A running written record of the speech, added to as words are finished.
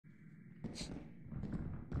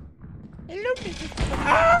Hello, Mrs.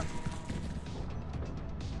 Ah!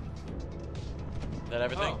 Is that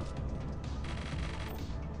everything? Oh.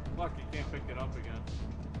 Fuck, you can't pick it up again.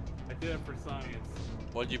 I did it for science.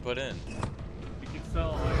 What'd you put in? You can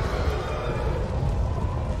sell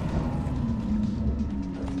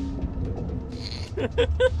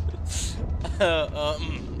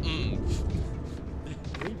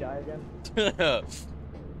Did we die again?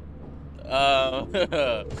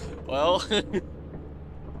 Well. Did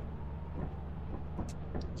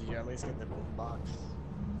you at least get the boom box?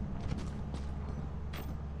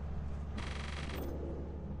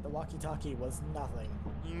 The walkie-talkie was nothing.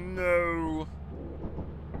 No.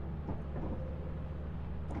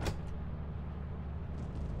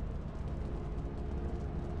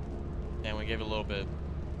 Damn, we gave it a little bit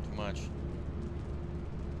too much.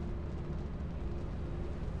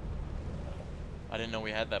 I didn't know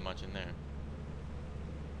we had that much in there.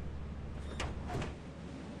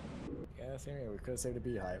 Yeah, same here. We could have saved a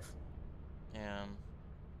beehive. Yeah.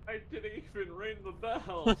 I didn't even ring the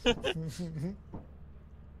bell.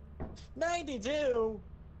 92!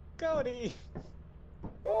 Cody!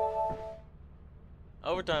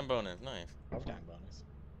 Overtime bonus, nice. Overtime bonus.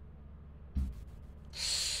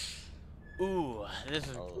 Ooh, this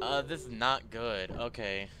is not good.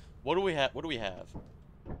 Okay. What do we have? What do we have?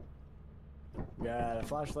 We got a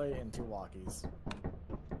flashlight and 2 walkies.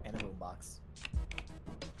 And a boombox.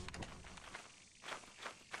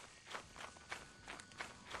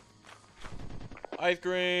 Ice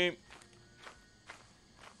cream.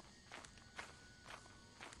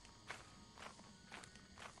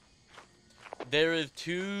 There is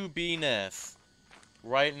 2 bee nests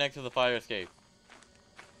right next to the fire escape.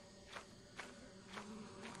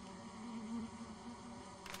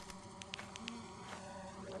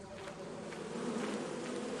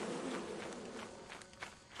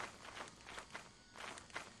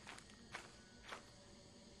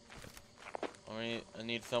 I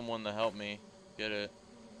need someone to help me get it.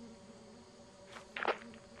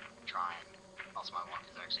 Trying. Also, my walk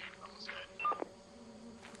is actually almost dead.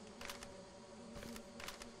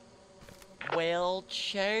 Well,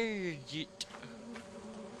 charge it.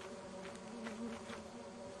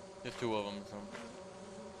 There's 2 of them. So.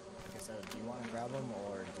 Okay, so do you want to grab them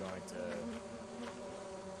or do you want me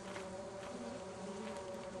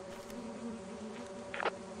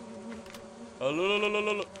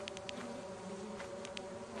to... Look.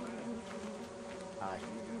 Hi.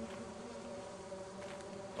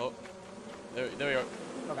 Oh, there we are.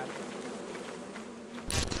 Okay.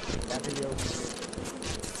 Back to you.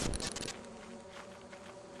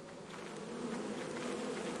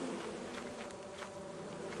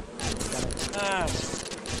 Ah.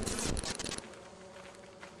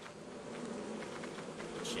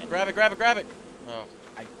 Shit. Grab it. Oh.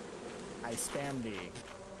 I spammed D.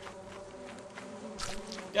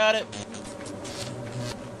 Got it.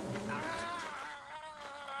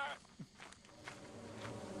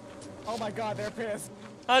 Oh my god, they're pissed.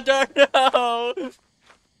 Hunter, no!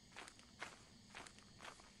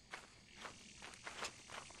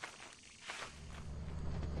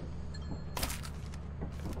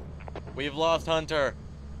 We've lost Hunter.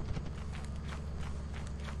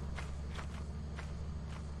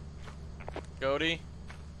 Cody?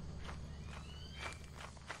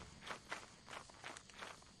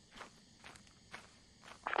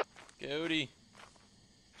 Cody?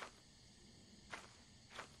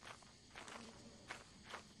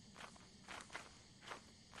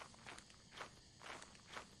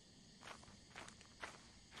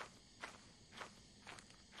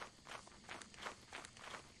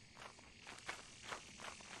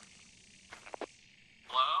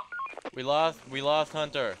 Hello? We lost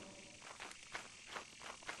Hunter.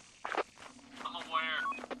 I'm aware.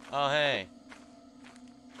 Oh, hey.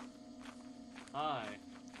 Hi.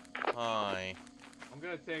 Hi. I'm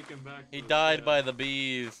gonna take him back. He to died the by the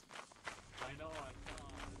bees. I know, I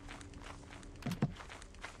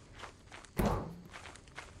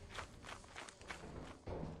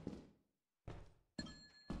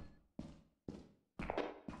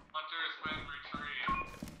Hunter's been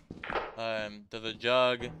retrieved. There's a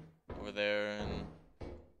jug over there, and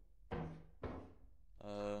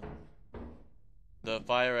the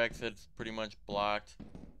fire exit's pretty much blocked.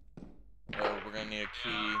 So we're gonna need a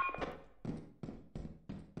key.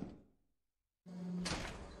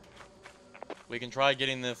 We can try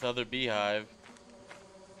getting this other beehive.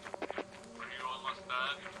 Are you almost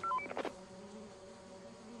dead?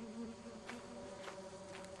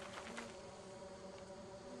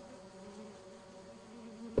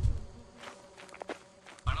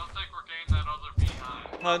 I don't think we're getting that other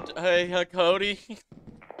behind. Hey, Cody.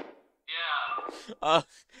 Yeah.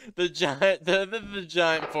 The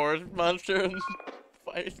giant forest monster and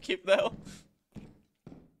fire escape though.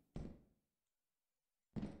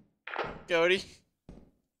 Cody.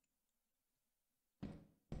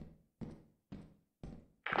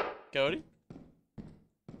 Cody?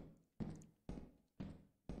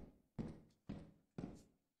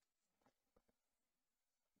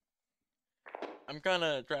 I'm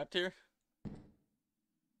kinda trapped here.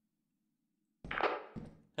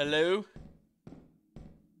 Hello?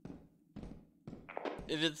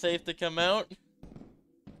 Is it safe to come out?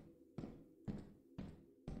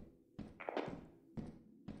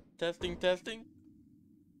 Testing, testing.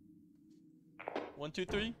 1, 2,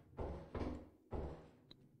 3.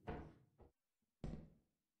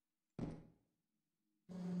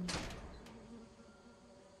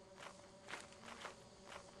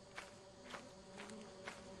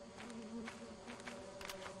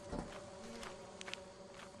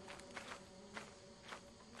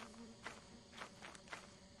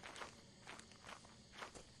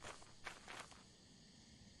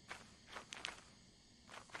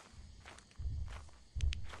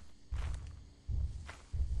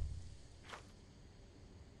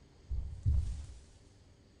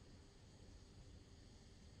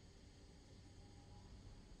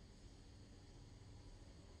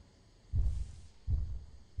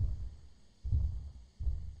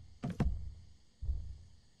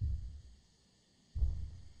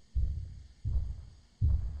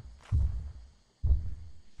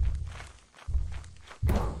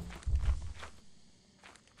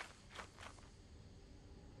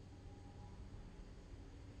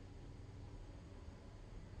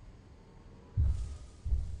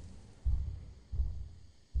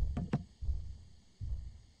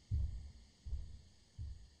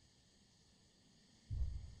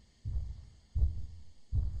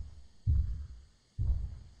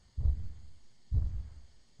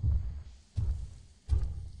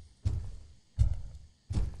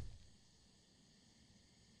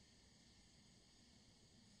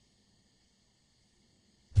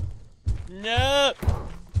 No!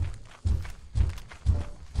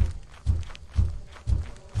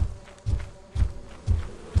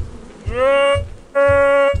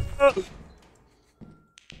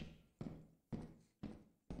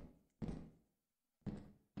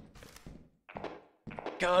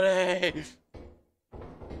 Cody!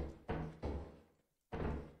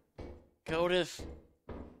 Codif!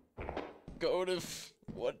 Codif!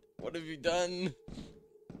 What have you done?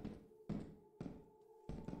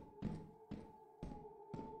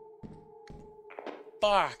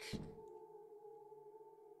 Fuck!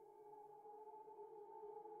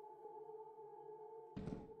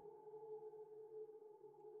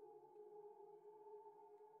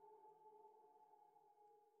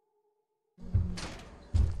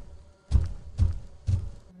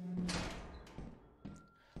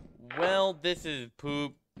 Well, this is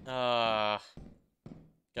poop. God.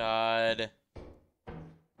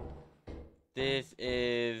 This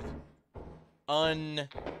is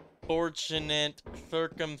unfortunate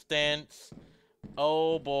circumstance.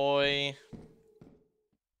 Oh boy.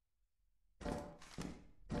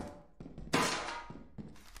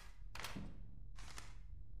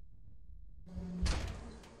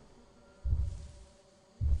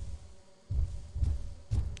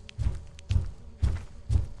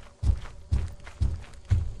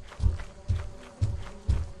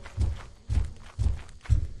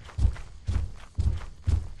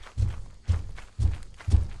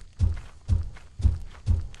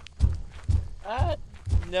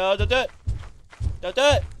 No, don't do it! Don't do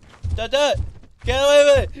it! Don't do it! Get away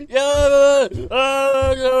from me! Get away from me!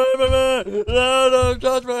 Oh, get away from me! No, don't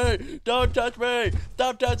touch me! Don't touch me!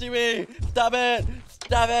 Stop touching me! Stop it!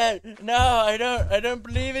 Stop it! No, I don't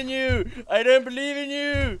believe in you! I don't believe in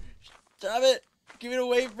you! Stop it! Give it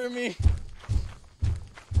away from me!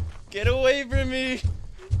 Get away from me!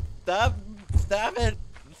 Stop! Stop it!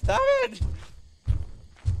 Stop it!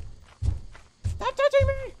 Stop touching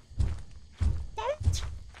me! Stop it!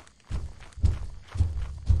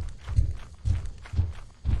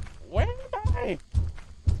 Where am I?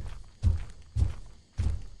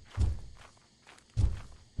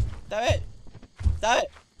 Stop it! Stop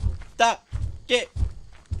it! Stop!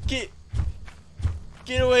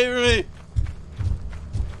 Get away from me!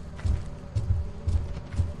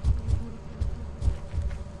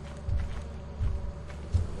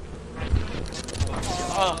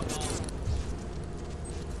 Oh.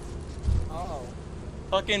 Uh-oh.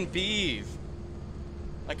 Fucking bees!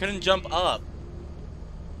 I couldn't jump up.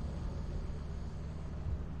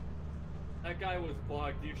 That guy was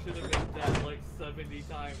bugged. You should have been dead like 70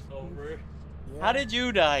 times over. Yeah. How did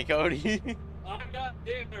you die, Cody? I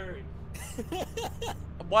Damn hurry.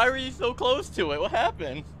 Why were you so close to it? What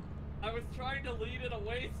happened? I was trying to lead it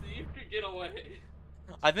away so you could get away.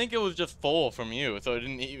 I think it was just full from you, so it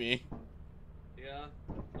didn't eat me. Yeah.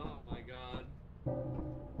 Oh my god.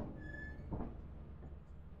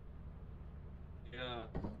 Yeah.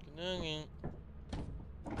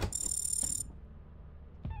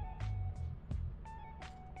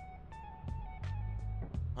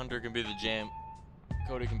 Hunter can be the jam.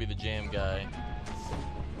 Cody can be the jam guy.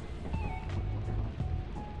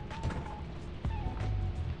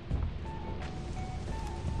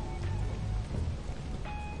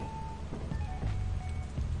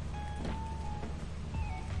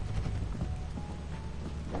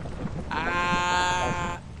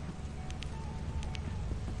 Ah!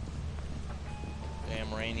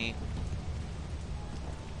 Damn rainy.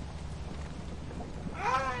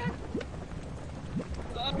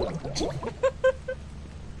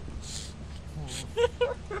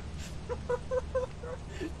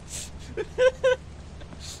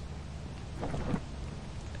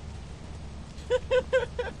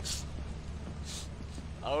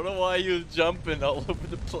 I don't know why he was jumping all over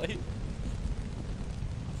the place.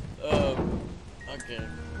 Okay.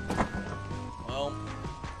 Well,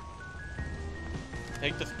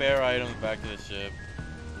 take the spare items back to the ship.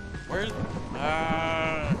 Where's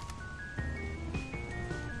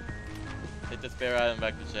Take the spare item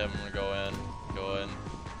back to the ship. I'm gonna go in. Go in.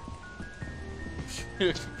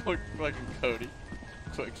 Poor fucking Cody.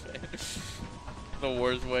 Quick save. The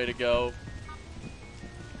worst way to go.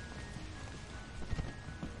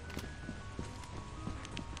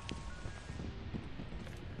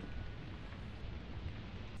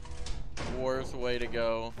 Worst way to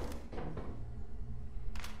go.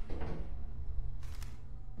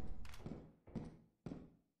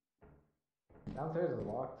 Downstairs is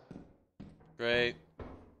locked. Great.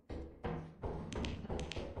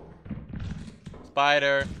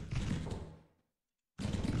 Spider.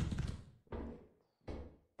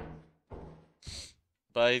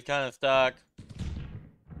 But he's kind of stuck.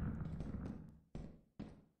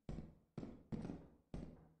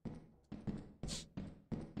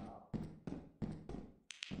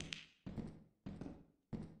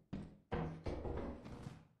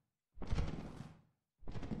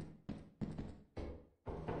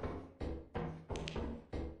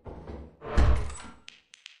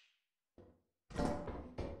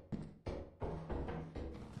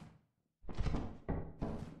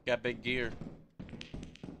 Got big gear.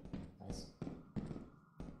 Nice.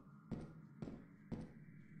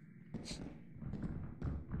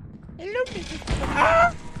 Hello, Mrs.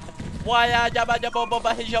 Ah! Why?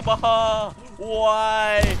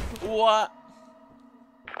 Why? What?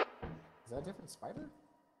 Is that a different spider?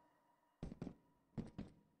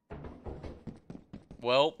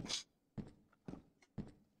 Well.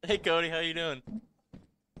 Hey, Cody, how you doing?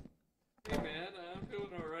 Hey man, I'm doing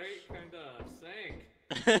alright. Kinda sank.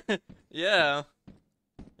 Yeah.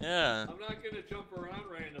 Yeah. I'm not gonna jump around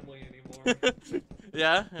randomly anymore.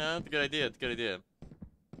 Yeah, that's a good idea. It's a good idea.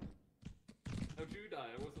 How'd you die?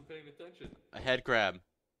 I wasn't paying attention. A head crab.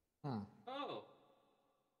 Oh.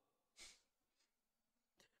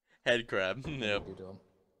 Head crab. Yep. Do to him.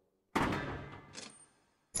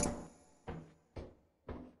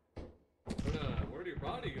 Where'd your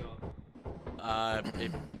body go? A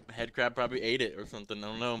head crab probably ate it or something. I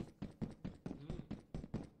don't know.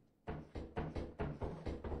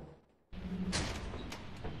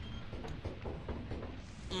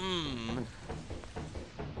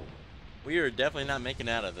 We are definitely not making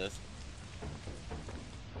out of this.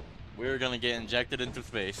 We're gonna get injected into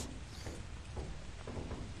space.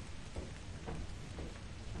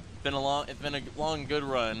 It's been a long, good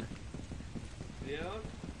run. Yeah?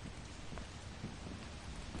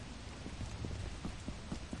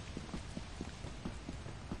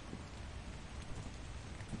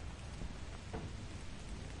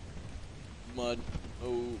 Mud.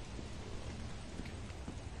 Oh.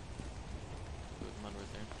 Mud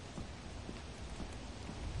right there.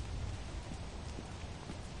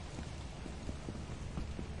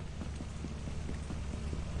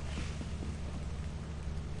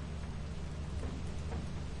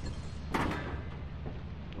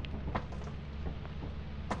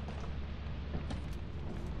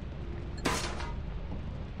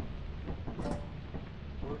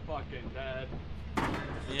 We're fucking dead.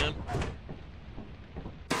 Yep.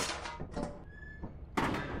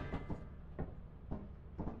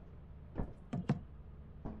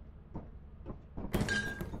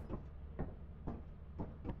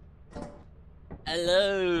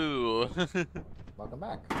 Hello. Welcome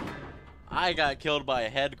back. I got killed by a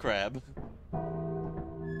head crab.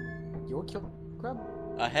 You were killed crab?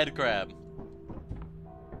 A head crab.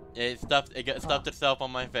 It stuffed itself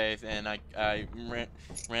on my face, and I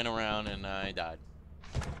ran around and I died.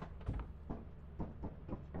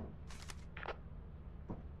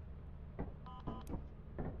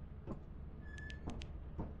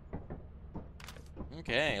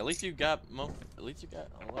 Okay, at least you got a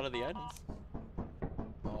lot of the items.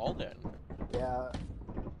 All the items. Yeah,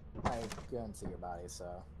 I couldn't see your body,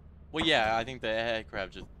 so. Well, yeah, I think the head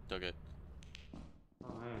crab just took it.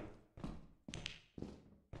 Oh, man.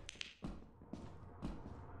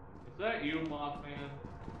 Is that you, Mothman?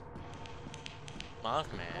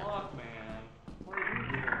 Mothman? Mothman. What are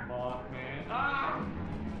you doing, Mothman? Ah!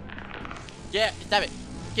 Yeah, stop it!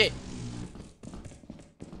 Get!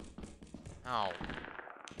 Ow.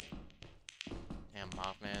 Damn,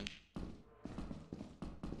 Mothman.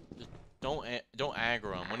 Just don't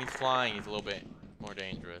aggro him. When he's flying, he's a little bit more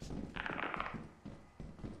dangerous.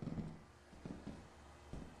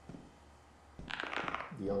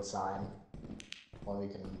 The other sign. One we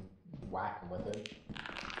can whack him with it.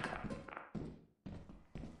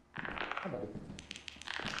 Hi, buddy.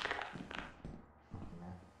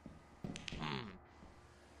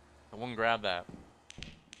 I wouldn't grab that.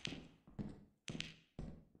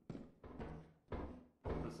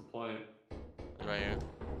 Where's the plate? It's right here.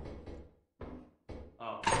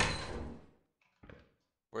 Oh,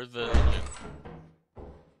 Where's the engine?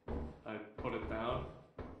 I put it down.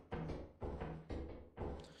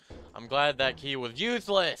 I'm glad that key was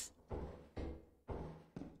useless!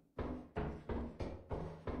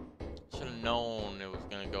 Should have known it was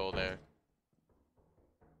gonna go there.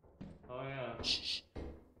 Oh, yeah. Shh.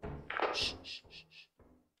 Shh, shh, shh, shh.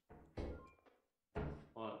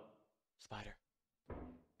 What? Spider.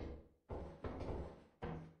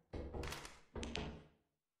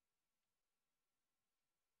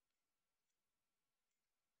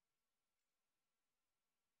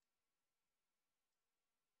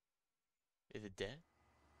 Is it dead?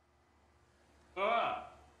 Ah!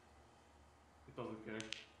 It doesn't care.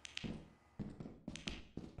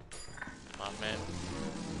 Mothman.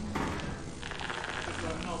 Get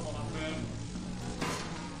some help, Mothman.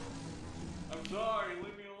 I'm sorry,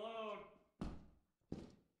 leave me alone.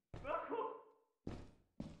 No!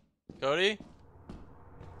 Cody?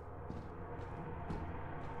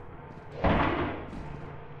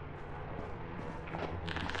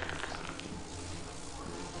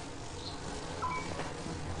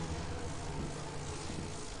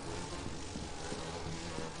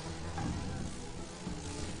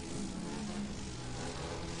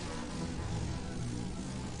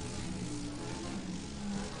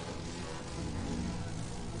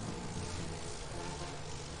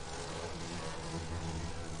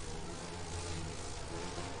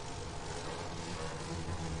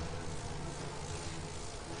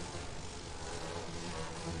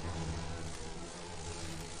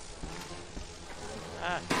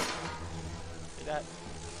 Ah. See that?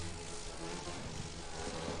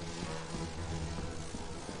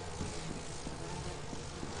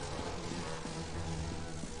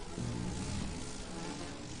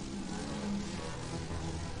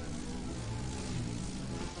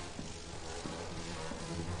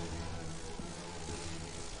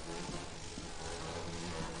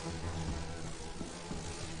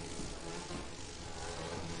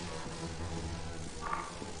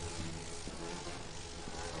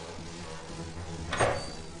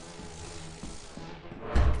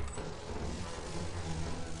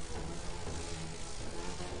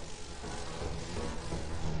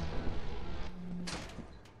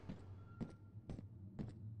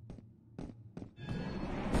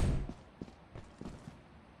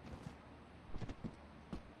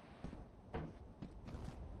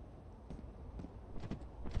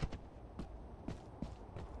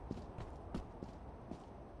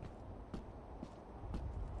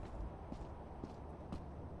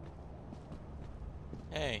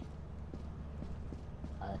 Hey,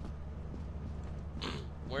 Hi.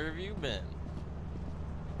 where have you been?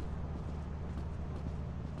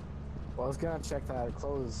 Well, I was gonna check that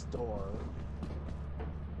closed door.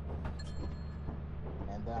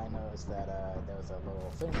 And then I noticed that there was a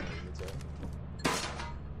little thing you do.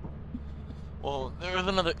 Well, there was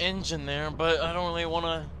another engine there, but I don't really want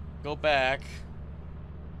to go back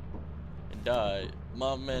and die.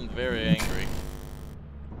 Mothman's very angry.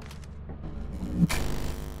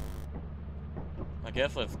 I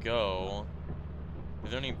guess let's go.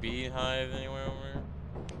 Is there any beehives anywhere over here?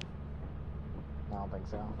 I don't think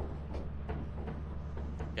so.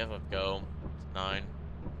 Guess let's go. It's 9.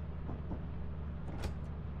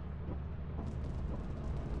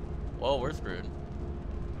 Well, we're screwed.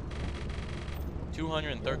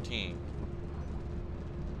 213.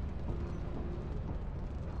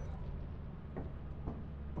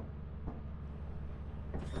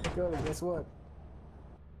 Cody, guess what?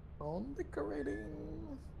 Home decorating.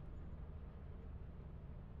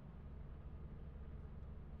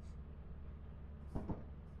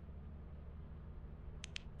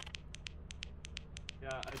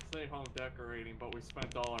 Yeah, I'd say home decorating, but we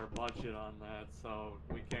spent all our budget on that, so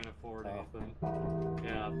we can't afford Oh. anything.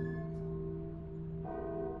 Yeah.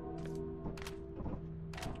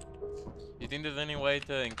 You think there's any way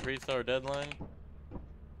to increase our deadline?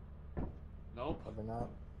 Nope. Probably not.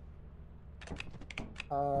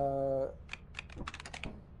 I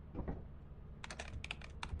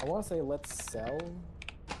want to say let's sell.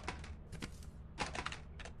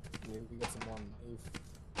 We get some more money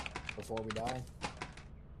before we die.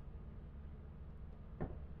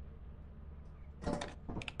 Yeah,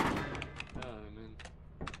 I mean,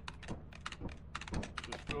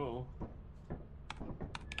 just go.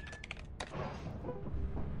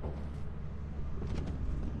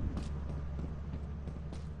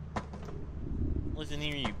 Listen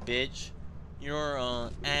here, you bitch. You're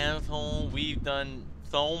an asshole. We've done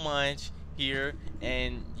so much here,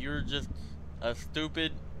 and you're just a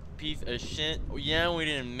stupid piece of shit. Yeah, we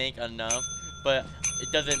didn't make enough, but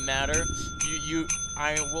it doesn't matter.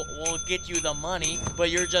 I will get you the money,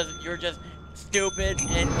 but you're just stupid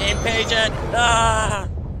and impatient. Ah!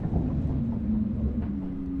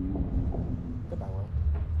 Goodbye, Will.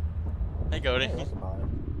 Hey, Cody. Hey, goodbye.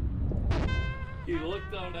 He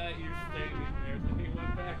looked down at you standing there, then he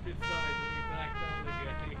went back inside, then he back down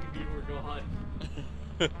again, and you were gone.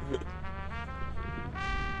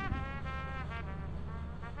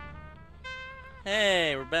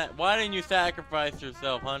 Hey, we're back. Why didn't you sacrifice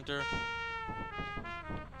yourself, Hunter?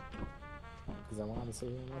 Because I wanted to see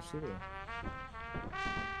how much you do.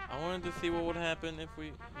 I wanted to see what would happen if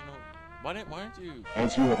we, why didn't you?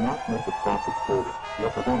 As you have not met the profit quota, your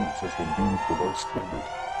performance has been deemed below standard.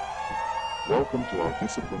 Welcome to our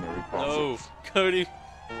disciplinary process. No, Cody,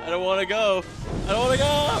 I don't want to go. I don't want to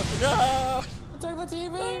go. No. Take the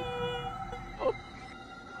TV.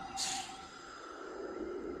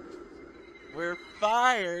 We're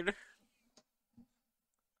fired.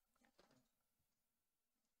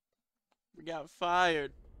 We got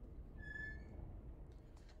fired.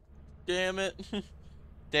 Damn it.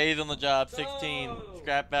 Days on the job, 16. No!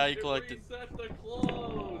 Scrap value It collected, reset the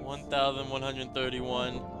close!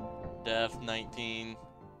 1,131. Death, 19.